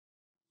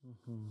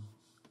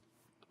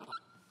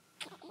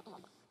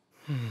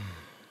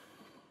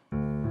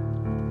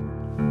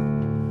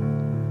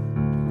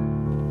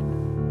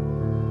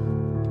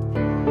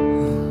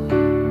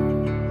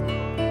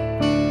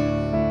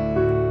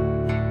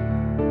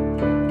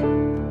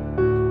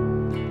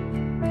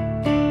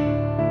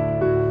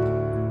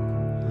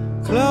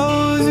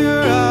Close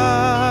your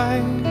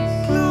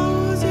eyes,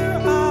 close your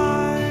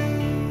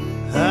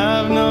eyes.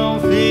 Have no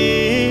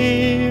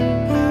fear,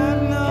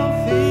 have no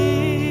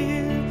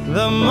fear.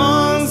 The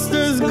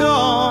monster's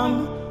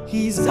gone,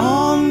 he's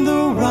on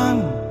the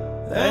run,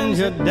 and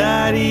your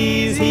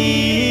daddy's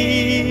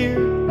here.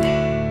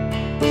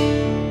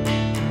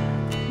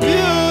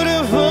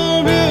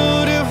 Beautiful,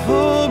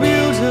 beautiful,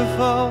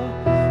 beautiful,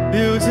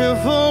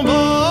 beautiful boy.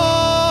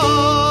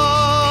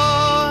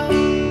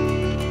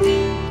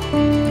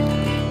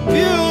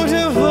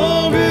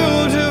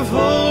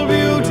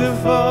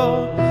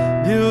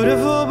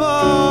 Beautiful boy,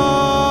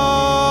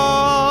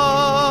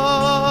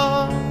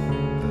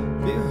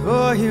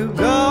 before you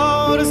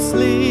go to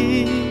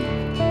sleep,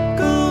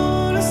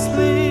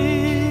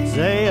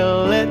 say a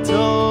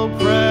little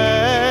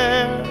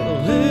prayer,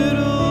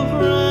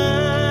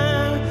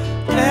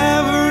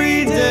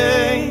 every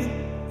day,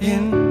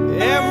 in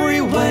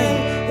every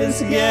way,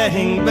 it's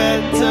getting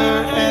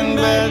better and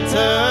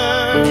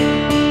better.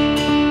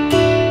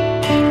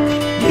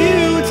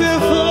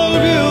 Beautiful,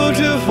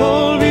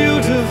 beautiful,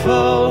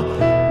 beautiful,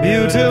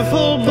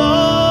 beautiful boy.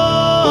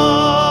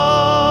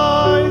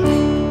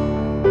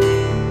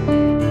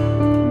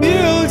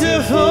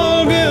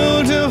 Beautiful,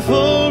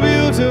 beautiful,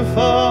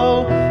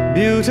 beautiful,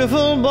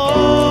 beautiful boy.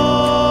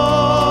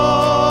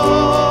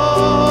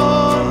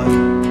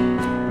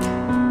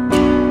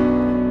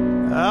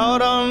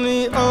 Out on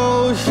the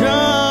ocean,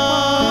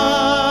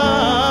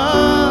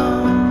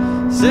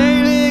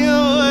 sailing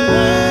away,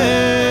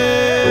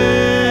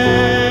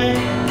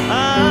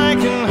 I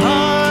can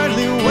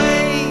hardly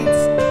wait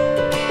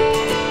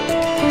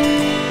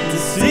to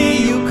see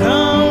you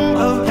come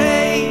of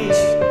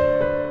age.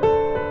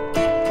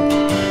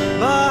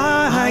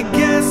 But I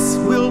guess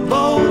we'll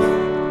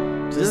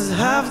both just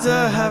have to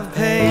have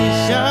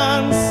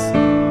patience,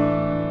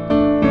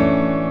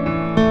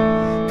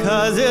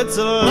 'cause it's a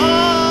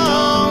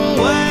long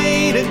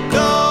way to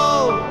go,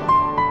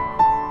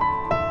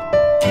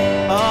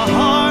 a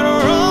hard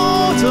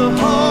road to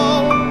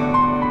hoe,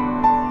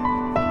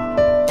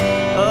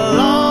 a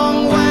long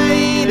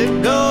way to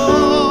go.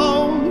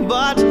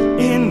 But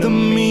in the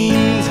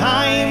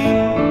meantime,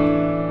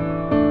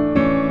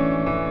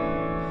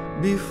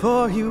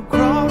 before you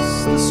cross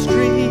the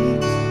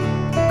street,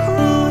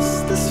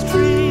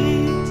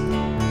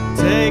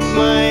 take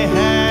my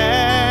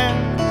hand,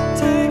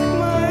 take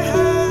my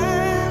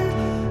hand.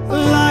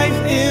 Life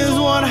is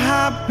what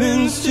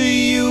happens to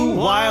you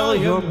while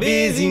you're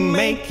busy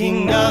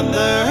making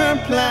other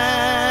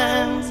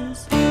plans.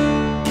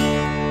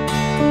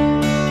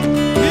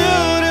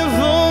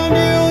 Beautiful,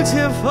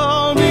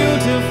 beautiful,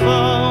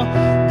 beautiful,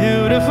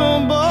 beautiful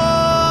boy.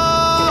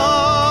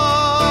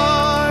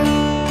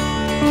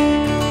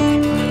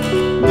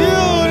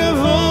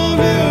 Beautiful,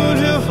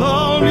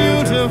 beautiful,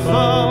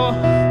 beautiful,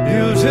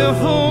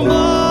 beautiful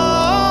boy.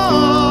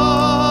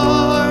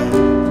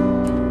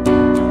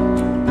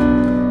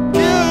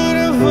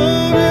 Beautiful,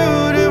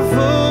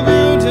 beautiful,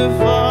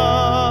 beautiful,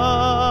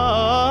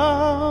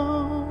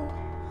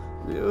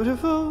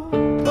 beautiful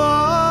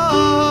boy.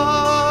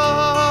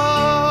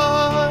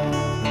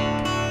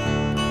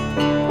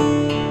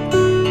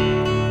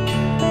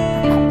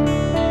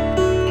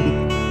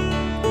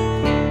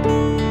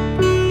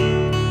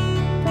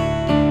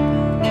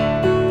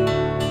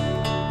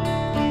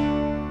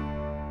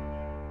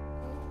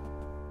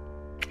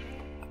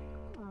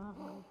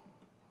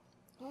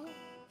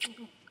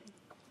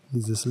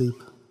 He's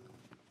asleep.